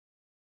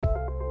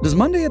Does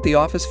Monday at the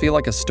office feel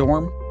like a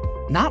storm?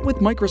 Not with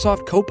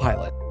Microsoft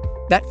Copilot.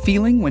 That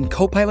feeling when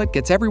Copilot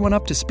gets everyone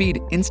up to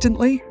speed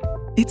instantly?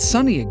 It's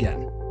sunny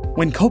again.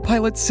 When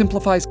Copilot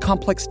simplifies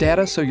complex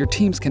data so your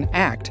teams can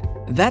act,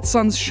 that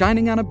sun's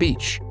shining on a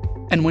beach.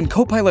 And when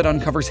Copilot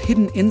uncovers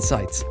hidden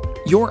insights,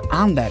 you're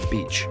on that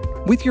beach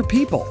with your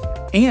people,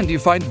 and you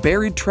find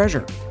buried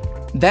treasure.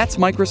 That's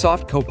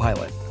Microsoft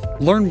Copilot.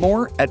 Learn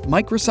more at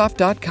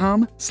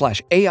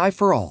Microsoft.com/AI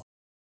for all.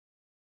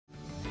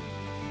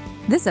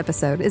 This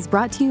episode is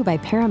brought to you by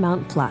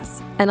Paramount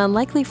Plus. An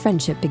unlikely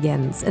friendship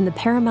begins in the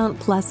Paramount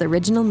Plus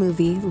original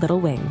movie Little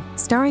Wing,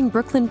 starring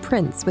Brooklyn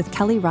Prince with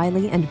Kelly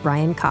Riley and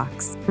Brian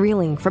Cox.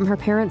 Reeling from her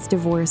parents'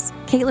 divorce,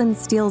 Caitlin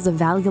steals a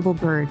valuable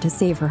bird to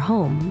save her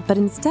home, but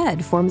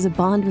instead forms a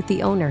bond with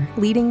the owner,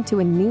 leading to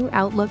a new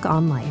outlook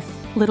on life.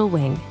 Little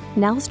Wing,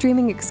 now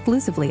streaming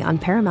exclusively on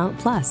Paramount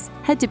Plus.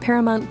 Head to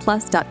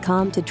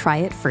ParamountPlus.com to try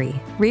it free.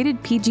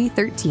 Rated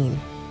PG-13.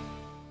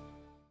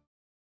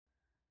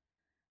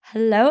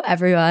 Hello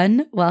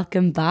everyone,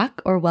 welcome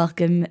back or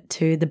welcome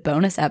to the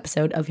bonus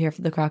episode of Here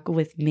for the Crack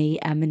with me,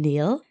 Emma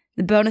Neal.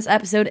 The bonus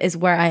episode is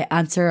where I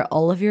answer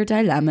all of your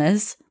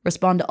dilemmas,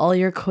 respond to all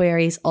your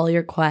queries, all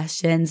your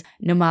questions,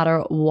 no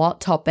matter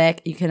what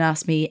topic. You can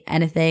ask me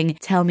anything,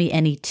 tell me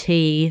any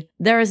tea.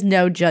 There is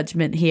no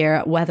judgment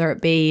here, whether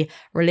it be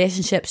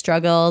relationship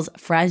struggles,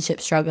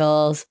 friendship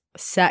struggles,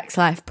 sex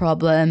life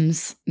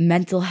problems,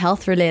 mental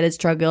health related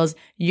struggles,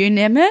 you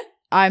name it.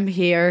 I'm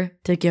here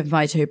to give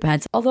my 2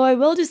 pence. Although I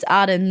will just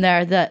add in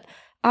there that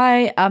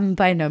I am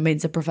by no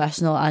means a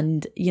professional,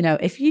 and, you know,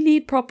 if you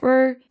need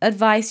proper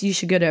advice, you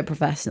should go to a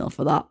professional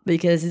for that,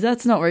 because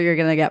that's not what you're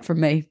going to get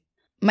from me.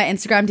 My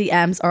Instagram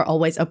DMs are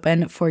always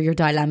open for your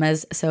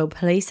dilemmas, so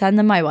please send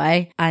them my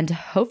way, and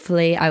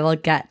hopefully I will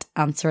get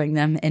answering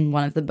them in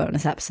one of the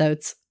bonus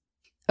episodes.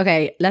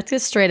 Okay, let's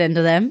get straight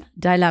into them.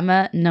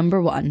 Dilemma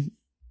number 1.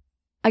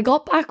 I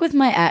got back with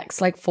my ex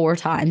like 4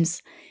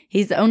 times.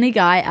 He's the only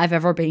guy I've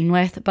ever been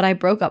with, but I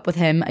broke up with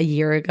him a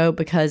year ago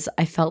because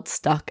I felt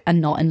stuck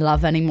and not in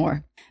love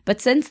anymore. But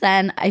since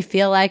then, I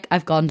feel like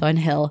I've gone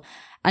downhill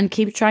and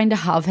keep trying to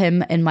have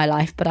him in my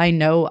life, but I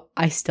know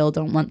I still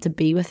don't want to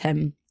be with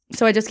him.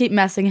 So I just keep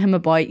messing him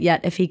about,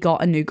 yet if he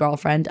got a new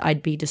girlfriend,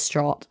 I'd be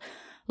distraught.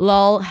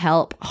 Lol,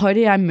 help. How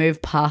do I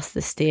move past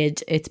this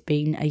stage? It's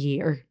been a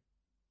year.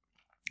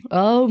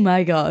 Oh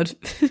my god.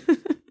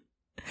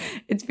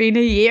 It's been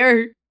a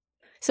year.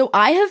 So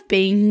I have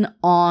been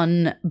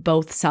on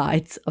both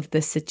sides of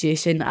this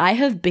situation. I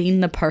have been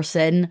the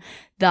person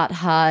that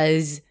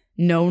has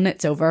known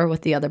it's over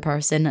with the other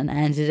person and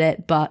ended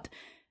it, but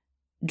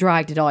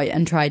dragged it out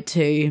and tried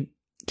to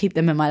keep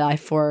them in my life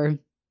for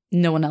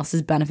no one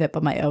else's benefit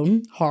but my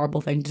own.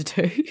 Horrible thing to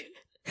do.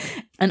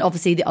 And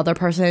obviously the other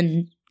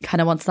person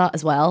kind of wants that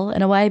as well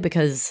in a way,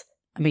 because,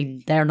 I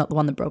mean, they're not the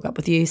one that broke up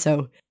with you,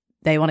 so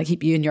they want to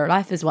keep you in your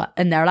life as well,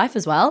 in their life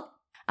as well.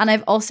 And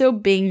I've also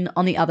been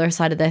on the other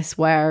side of this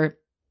where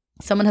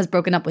someone has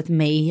broken up with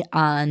me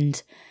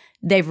and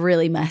they've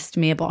really messed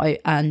me about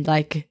and,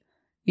 like,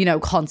 you know,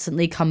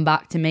 constantly come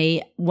back to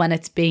me when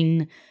it's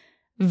been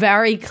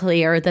very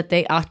clear that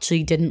they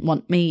actually didn't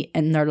want me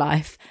in their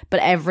life. But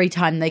every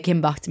time they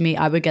came back to me,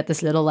 I would get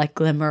this little, like,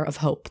 glimmer of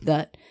hope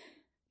that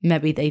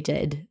maybe they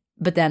did.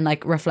 But then,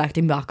 like,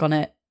 reflecting back on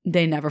it,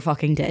 they never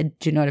fucking did.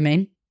 Do you know what I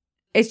mean?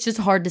 It's just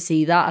hard to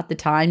see that at the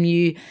time.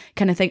 You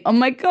kind of think, oh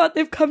my god,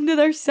 they've come to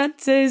their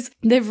senses.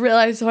 They've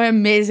realised how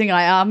amazing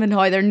I am and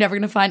how they're never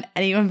going to find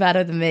anyone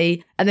better than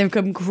me. And they've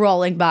come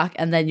crawling back,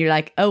 and then you're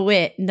like, oh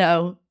wait,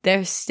 no,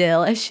 they're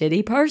still a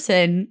shitty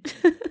person.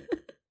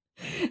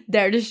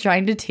 They're just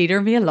trying to teeter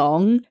me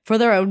along for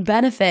their own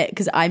benefit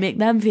because I make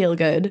them feel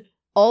good.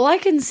 All I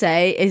can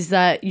say is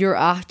that you're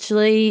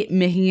actually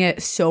making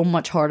it so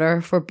much harder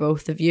for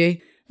both of you.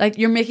 Like,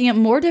 you're making it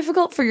more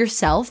difficult for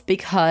yourself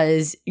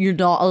because you're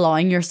not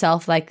allowing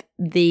yourself, like,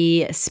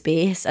 the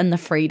space and the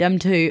freedom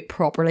to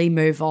properly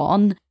move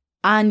on.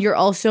 And you're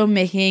also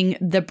making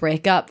the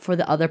breakup for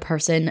the other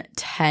person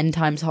 10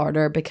 times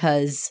harder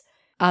because,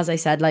 as I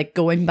said, like,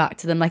 going back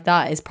to them like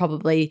that is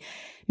probably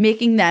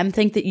making them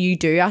think that you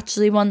do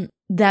actually want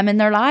them in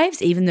their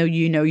lives, even though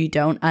you know you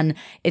don't. And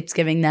it's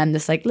giving them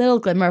this, like, little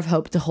glimmer of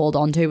hope to hold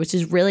on to, which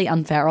is really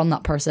unfair on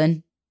that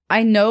person.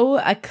 I know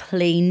a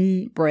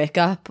clean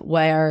breakup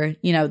where,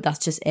 you know,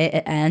 that's just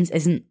it ends,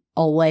 isn't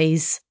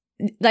always,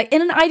 like,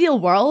 in an ideal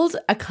world,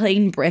 a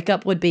clean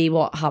breakup would be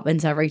what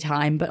happens every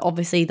time, but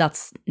obviously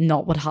that's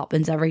not what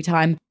happens every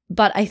time.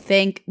 But I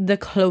think the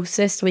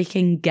closest we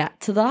can get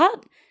to that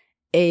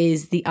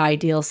is the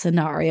ideal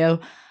scenario.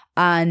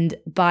 And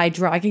by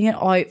dragging it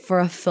out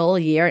for a full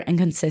year and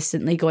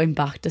consistently going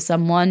back to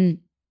someone,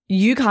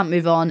 you can't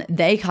move on,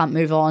 they can't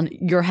move on,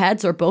 your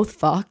heads are both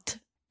fucked.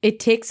 It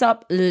takes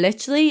up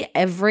literally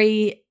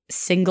every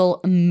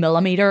single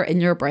millimeter in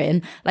your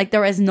brain. Like,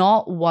 there is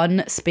not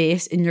one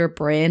space in your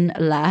brain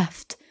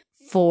left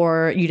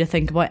for you to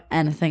think about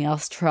anything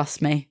else,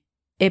 trust me.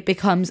 It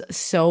becomes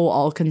so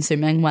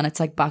all-consuming when it's,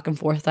 like, back and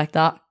forth like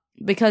that.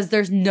 Because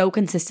there's no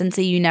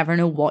consistency, you never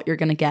know what you're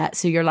going to get.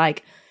 So you're,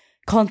 like,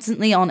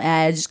 constantly on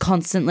edge,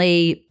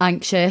 constantly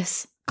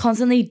anxious.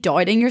 constantly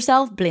doubting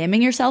yourself,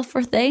 blaming yourself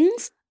for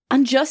things,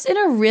 and just in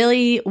a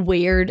really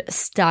weird,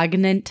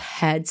 stagnant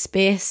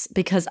headspace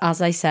because,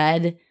 as I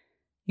said,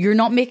 you're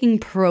not making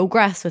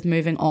progress with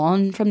moving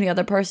on from the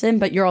other person,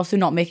 but you're also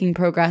not making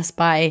progress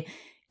by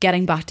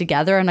getting back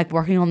together and like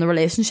working on the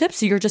relationship.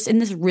 So you're just in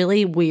this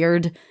really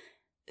weird,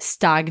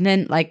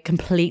 stagnant, like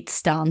complete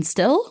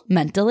standstill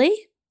mentally.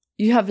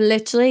 You have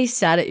literally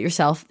said it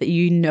yourself that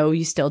you know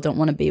you still don't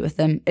want to be with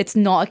them. It's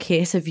not a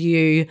case of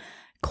you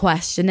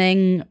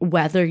questioning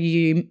whether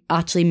you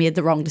actually made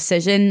the wrong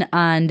decision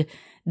and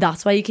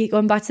that's why you keep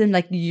going back to them.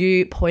 Like,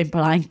 you point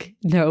blank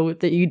know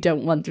that you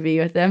don't want to be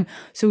with them.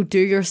 So do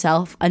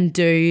yourself and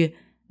do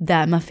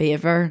them a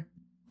favour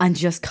and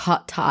just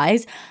cut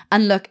ties.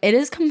 And look, it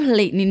is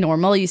completely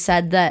normal. You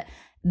said that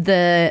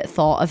the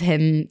thought of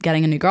him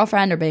getting a new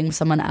girlfriend or being with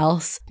someone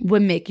else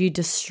would make you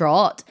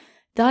distraught.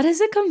 That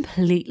is a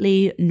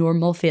completely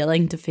normal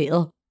feeling to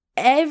feel.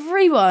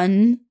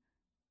 Everyone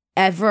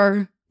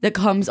ever that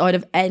comes out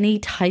of any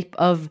type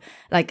of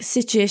like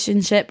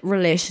situationship,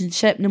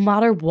 relationship, no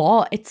matter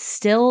what, it's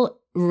still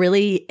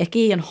really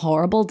icky and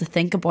horrible to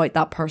think about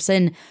that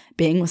person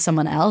being with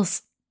someone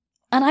else.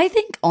 And I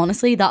think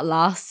honestly that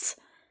lasts,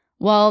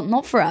 well,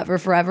 not forever,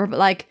 but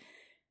like,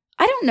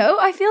 I don't know.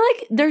 I feel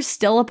like there's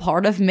still a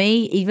part of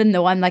me, even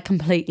though I'm like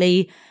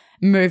completely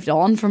moved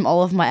on from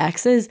all of my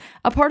exes,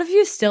 a part of you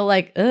is still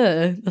like,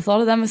 the thought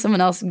of them with someone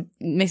else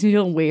makes me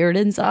feel weird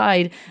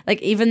inside. Like,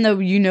 even though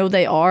you know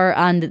they are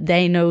and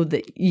they know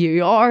that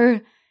you are,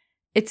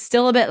 it's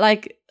still a bit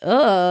like,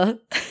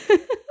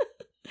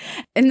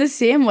 in the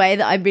same way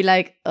that I'd be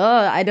like,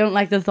 I don't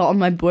like the thought of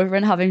my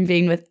boyfriend having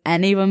been with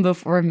anyone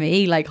before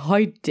me. Like,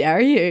 how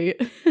dare you?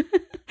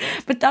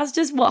 But that's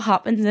just what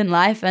happens in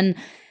life. And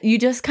you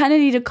just kind of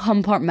need to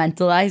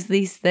compartmentalize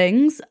these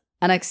things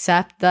and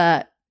accept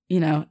that, you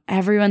know,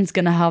 everyone's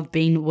going to have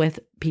been with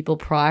people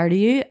prior to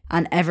you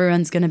and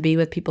everyone's going to be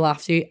with people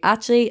after you.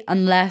 Actually,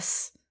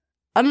 unless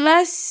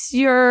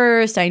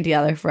you're staying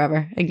together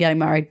forever and getting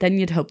married, then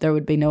you'd hope there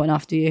would be no one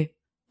after you.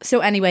 So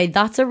anyway,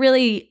 that's a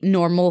really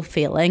normal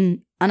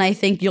feeling. And I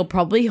think you'll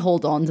probably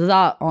hold on to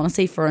that,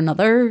 honestly, for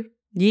another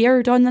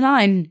year down the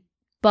line.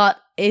 But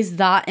is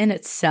that in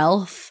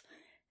itself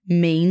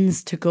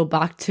means to go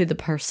back to the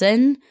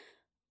person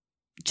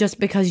just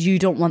because you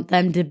don't want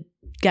them to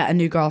get a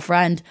new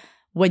girlfriend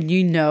when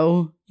you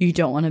know you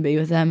don't want to be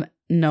with them?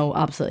 No,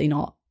 absolutely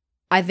not.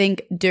 I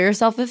think do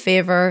yourself a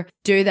favour,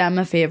 do them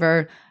a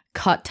favour,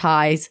 cut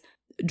ties,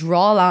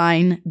 draw a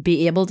line,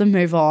 be able to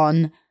move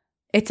on.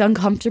 It's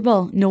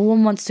uncomfortable. No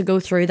one wants to go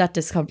through that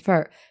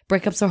discomfort.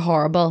 Breakups are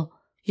horrible.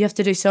 You have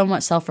to do so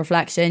much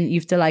self-reflection. You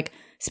have to like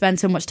spend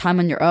so much time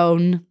on your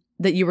own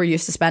that you were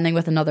used to spending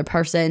with another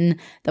person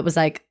that was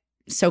like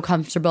so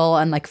comfortable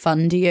and like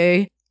fun to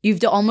you. You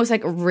have to almost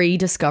like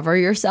rediscover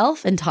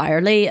yourself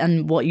entirely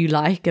and what you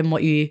like and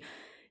what you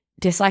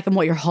dislike and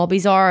what your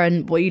hobbies are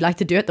and what you like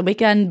to do at the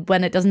weekend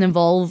when it doesn't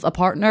involve a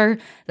partner.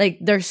 Like,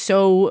 there's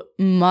so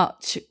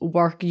much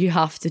work you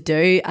have to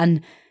do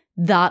and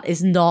that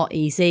is not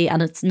easy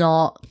and it's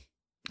not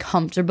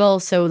comfortable.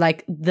 So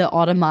like the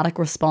automatic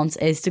response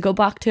is to go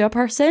back to a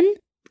person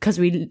because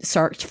we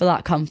search for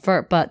that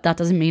comfort, but that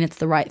doesn't mean it's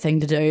the right thing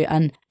to do.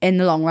 And in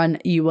the long run,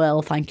 you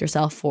will thank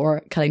yourself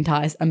for cutting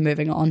ties and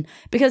moving on.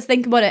 Because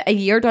think about it, a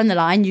year down the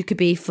line, you could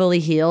be fully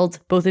healed.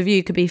 Both of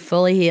you could be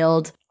fully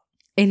healed,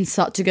 in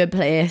such a good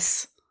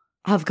place,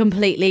 have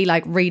completely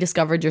like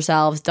rediscovered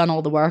yourselves, done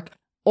all the work.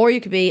 Or you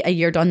could be a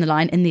year down the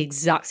line in the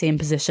exact same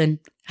position,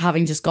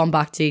 having just gone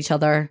back to each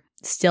other,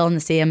 still in the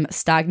same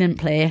stagnant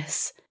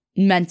place,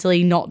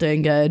 mentally not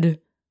doing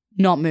good,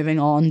 not moving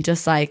on,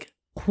 just like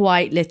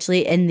quite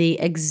literally in the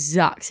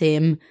exact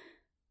same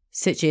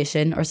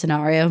situation or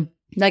scenario.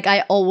 Like,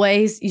 I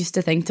always used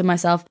to think to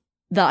myself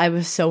that I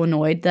was so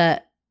annoyed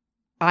that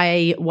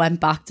I went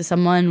back to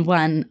someone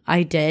when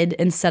I did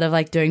instead of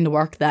like doing the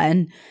work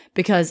then,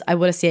 because I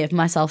would have saved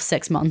myself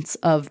 6 months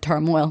of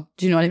turmoil.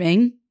 Do you know what I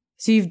mean?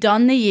 So you've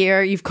done the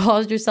year, you've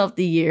caused yourself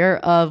the year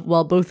of,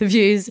 well, both of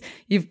yous,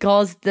 you've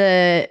caused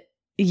the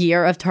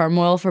year of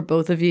turmoil for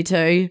both of you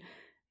too.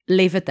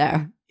 Leave it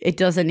there. It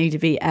doesn't need to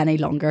be any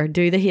longer.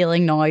 Do the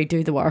healing now,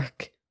 do the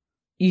work.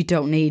 You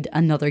don't need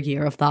another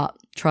year of that.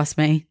 Trust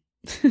me.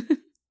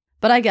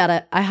 But I get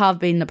it. I have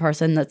been the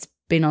person that's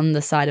been on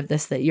the side of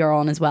this that you're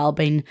on as well,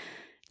 been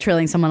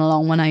trailing someone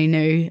along when I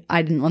knew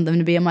I didn't want them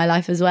to be in my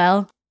life as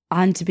well.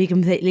 And to be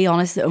completely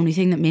honest, the only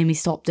thing that made me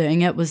stop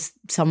doing it was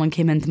someone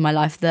came into my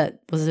life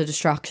that was a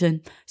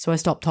distraction. So I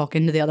stopped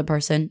talking to the other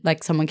person.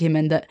 Like, someone came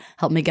in that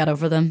helped me get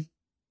over them.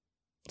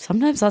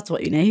 Sometimes that's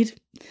what you need.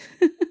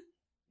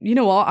 You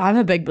know what? I'm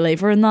a big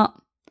believer in that.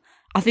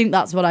 I think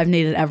that's what I've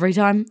needed every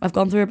time I've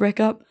gone through a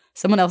breakup.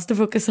 Someone else to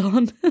focus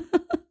on.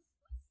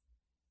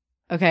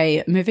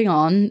 Okay, moving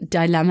on.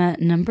 Dilemma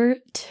number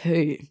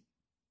 2.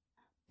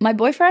 My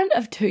boyfriend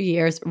of 2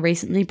 years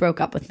recently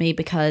broke up with me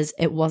because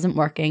it wasn't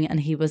working and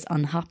he was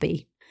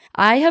unhappy.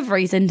 I have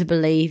reason to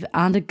believe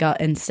and a gut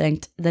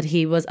instinct that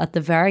he was at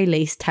the very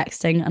least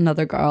texting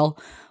another girl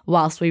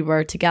whilst we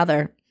were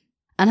together,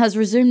 and has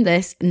resumed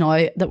this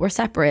now that we're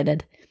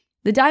separated.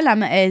 The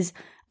dilemma is,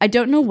 I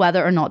don't know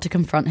whether or not to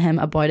confront him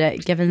about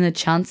it, given the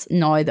chance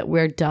now that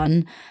we're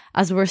done,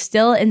 as we're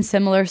still in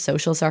similar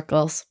social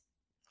circles.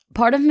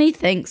 Part of me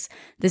thinks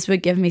this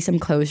would give me some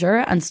closure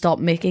and stop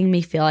making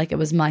me feel like it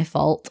was my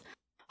fault.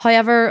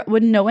 However,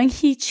 would knowing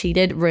he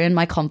cheated ruin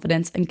my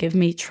confidence and give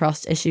me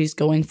trust issues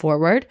going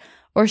forward?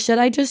 Or should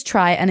I just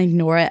try and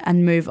ignore it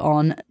and move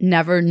on,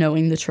 never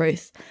knowing the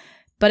truth?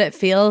 But it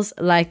feels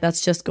like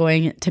that's just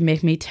going to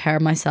make me tear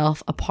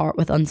myself apart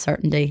with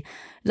uncertainty.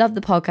 Love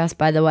the podcast,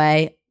 by the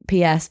way.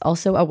 P.S.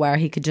 Also aware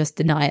he could just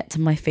deny it to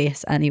my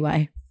face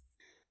anyway.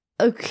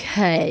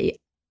 Okay,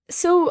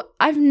 so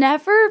I've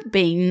never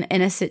been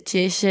in a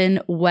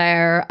situation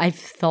where I've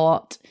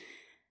thought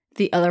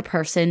the other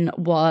person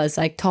was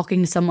like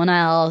talking to someone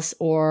else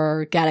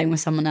or getting with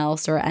someone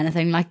else or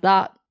anything like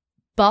that.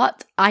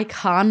 But I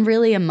can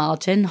really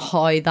imagine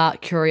how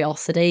that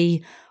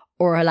curiosity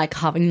or like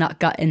having that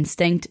gut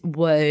instinct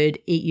would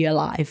eat you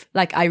alive.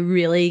 Like I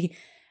really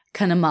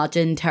can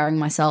imagine tearing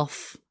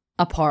myself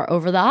apart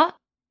over that.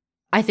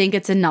 I think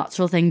it's a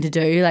natural thing to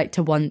do, like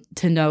to want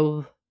to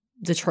know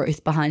the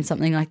truth behind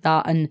something like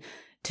that and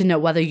to know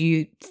whether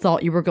you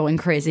thought you were going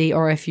crazy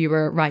or if you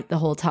were right the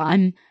whole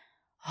time.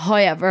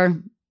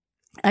 However,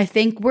 I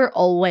think we're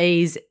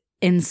always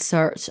in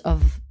search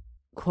of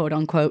quote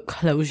unquote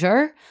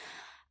closure.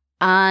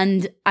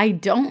 And I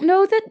don't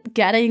know that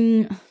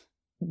getting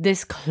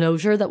this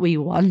closure that we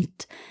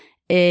want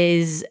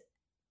is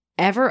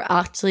ever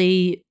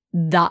actually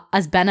that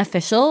as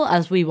beneficial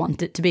as we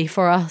want it to be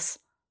for us.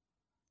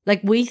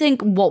 Like we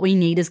think what we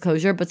need is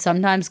closure, but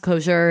sometimes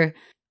closure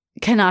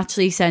can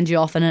actually send you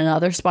off in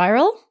another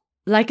spiral.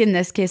 Like in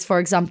this case, for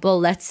example,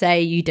 let's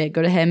say you did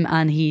go to him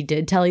and he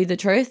did tell you the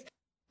truth.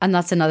 And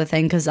that's another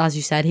thing, because as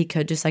you said, he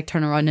could just like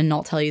turn around and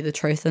not tell you the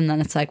truth. And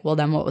then it's like, well,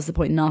 then what was the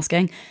point in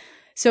asking?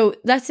 So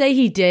let's say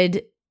he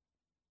did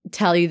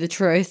tell you the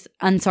truth.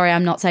 And sorry,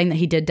 I'm not saying that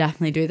he did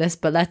definitely do this,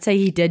 but let's say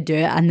he did do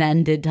it and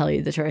then did tell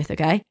you the truth,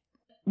 okay?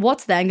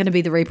 What's then going to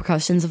be the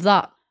repercussions of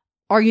that?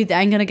 Are you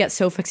then going to get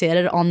so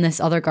fixated on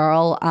this other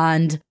girl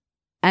and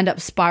end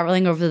up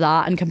spiraling over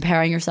that and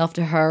comparing yourself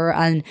to her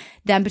and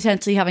then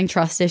potentially having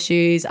trust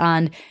issues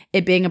and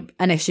it being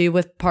an issue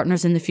with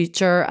partners in the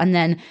future and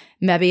then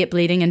maybe it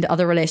bleeding into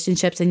other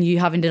relationships and you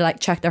having to like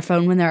check their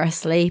phone when they're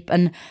asleep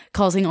and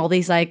causing all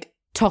these like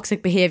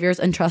toxic behaviors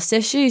and trust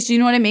issues? Do you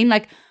know what I mean?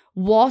 Like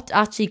what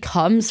actually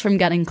comes from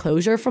getting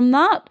closure from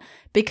that?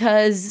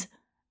 Because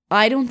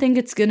I don't think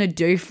it's going to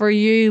do for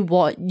you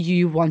what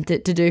you want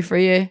it to do for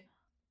you.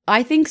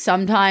 I think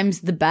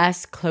sometimes the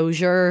best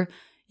closure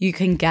you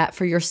can get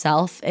for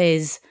yourself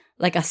is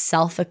like a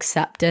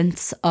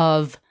self-acceptance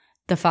of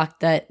the fact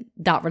that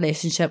that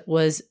relationship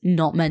was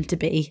not meant to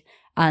be.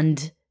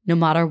 And no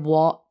matter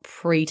what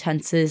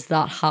pretenses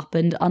that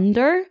happened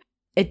under,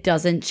 it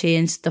doesn't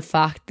change the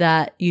fact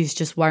that you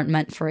just weren't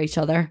meant for each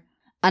other.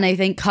 And I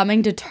think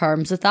coming to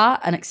terms with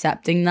that and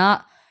accepting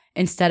that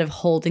instead of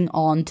holding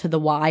on to the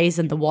whys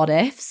and the what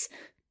ifs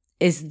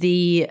is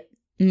the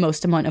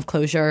most amount of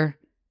closure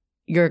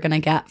you're going to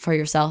get for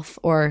yourself,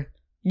 or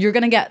you're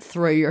going to get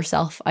through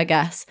yourself, I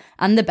guess,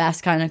 and the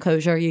best kind of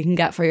closure you can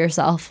get for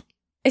yourself.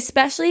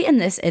 Especially in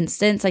this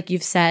instance, like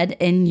you've said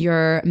in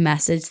your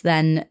message,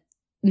 then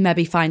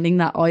maybe finding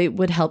that out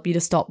would help you to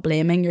stop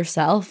blaming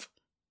yourself.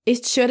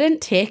 It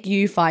shouldn't take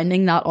you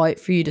finding that out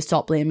for you to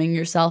stop blaming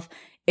yourself.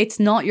 It's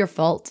not your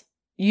fault.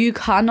 You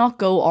cannot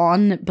go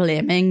on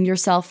blaming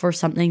yourself for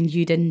something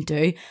you didn't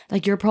do.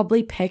 Like you're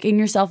probably picking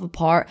yourself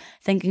apart,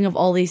 thinking of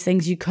all these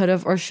things you could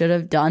have or should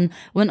have done,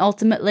 when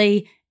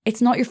ultimately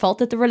it's not your fault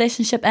that the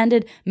relationship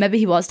ended. Maybe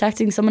he was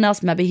texting someone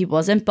else, maybe he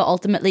wasn't, but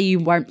ultimately you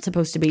weren't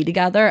supposed to be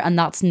together and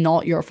that's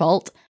not your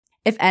fault.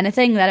 If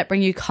anything, let it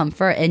bring you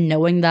comfort in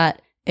knowing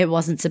that it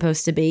wasn't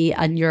supposed to be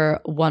and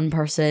you're one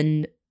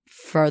person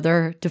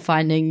further to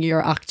finding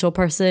your actual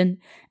person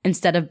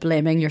instead of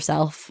blaming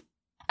yourself.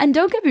 And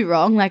don't get me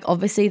wrong, like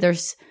obviously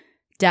there's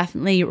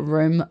definitely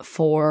room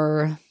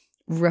for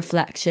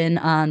reflection,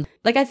 and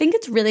like I think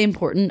it's really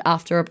important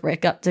after a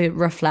breakup to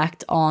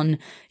reflect on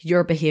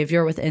your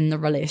behavior within the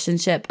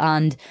relationship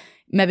and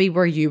maybe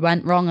where you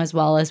went wrong as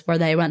well as where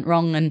they went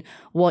wrong and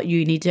what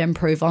you need to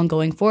improve on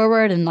going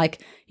forward. And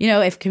like, you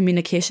know, if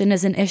communication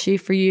is an issue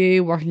for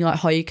you, working out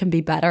how you can be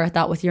better at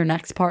that with your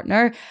next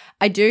partner.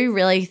 I do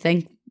really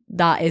think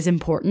that is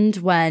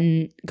important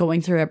when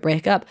going through a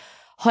breakup.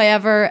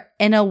 However,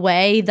 in a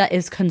way that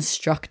is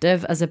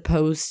constructive as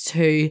opposed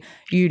to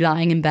you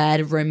lying in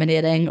bed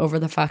ruminating over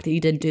the fact that you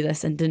didn't do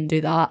this and didn't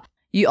do that.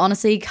 You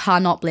honestly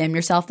cannot blame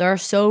yourself. There are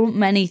so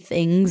many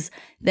things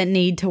that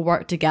need to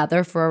work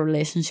together for a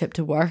relationship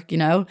to work, you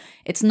know?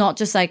 It's not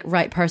just like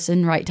right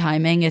person, right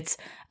timing. It's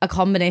a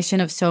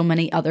combination of so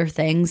many other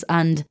things,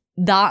 and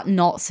that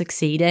not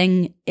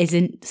succeeding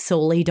isn't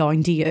solely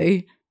down to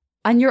you.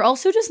 And you're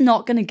also just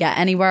not going to get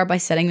anywhere by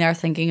sitting there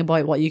thinking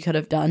about what you could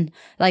have done.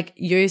 Like,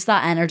 use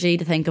that energy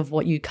to think of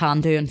what you can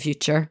do in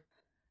future.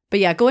 But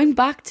yeah, going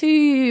back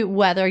to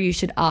whether you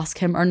should ask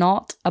him or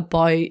not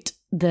about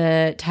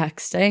the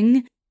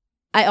texting,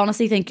 I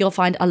honestly think you'll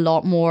find a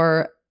lot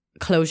more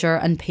closure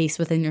and peace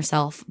within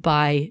yourself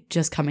by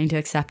just coming to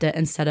accept it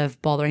instead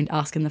of bothering to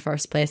ask in the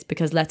first place,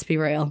 because let's be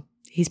real,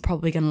 he's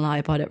probably going to lie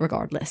about it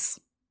regardless.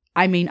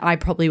 I mean, I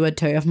probably would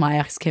too if my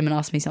ex came and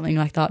asked me something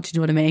like that. Do you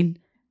know what I mean?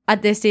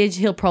 At this stage,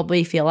 he'll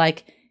probably feel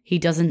like he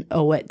doesn't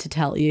owe it to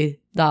tell you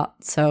that.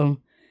 So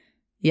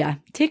yeah,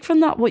 take from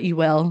that what you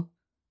will.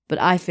 But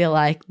I feel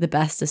like the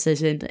best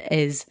decision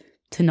is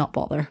to not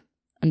bother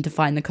and to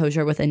find the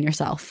closure within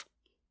yourself.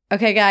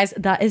 Okay, guys,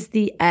 that is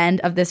the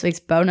end of this week's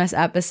bonus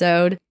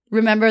episode.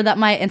 Remember that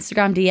my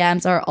Instagram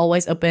DMs are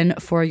always open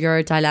for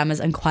your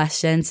dilemmas and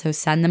questions, so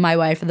send them my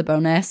way for the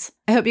bonus.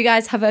 I hope you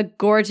guys have a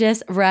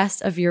gorgeous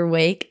rest of your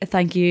week.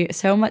 Thank you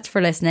so much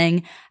for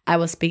listening. I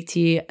will speak to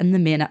you in the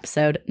main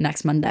episode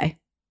next Monday.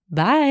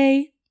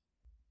 Bye.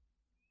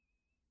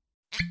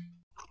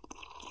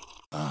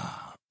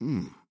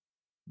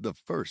 The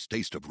first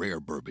taste of rare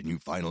bourbon you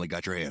finally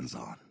got your hands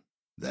on.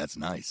 That's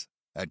nice.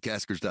 At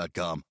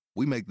Caskers.com,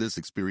 we make this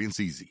experience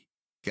easy.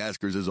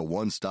 Caskers is a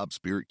one-stop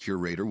spirit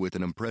curator with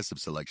an impressive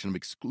selection of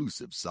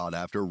exclusive,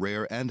 sought-after,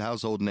 rare, and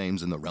household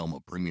names in the realm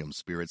of premium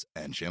spirits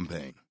and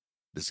champagne.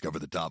 Discover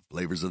the top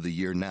flavors of the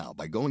year now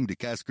by going to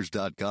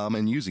Caskers.com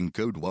and using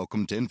code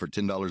WELCOME10 for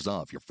 $10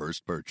 off your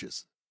first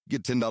purchase.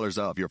 Get $10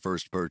 off your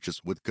first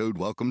purchase with code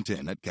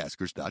WELCOME10 at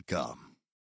Caskers.com.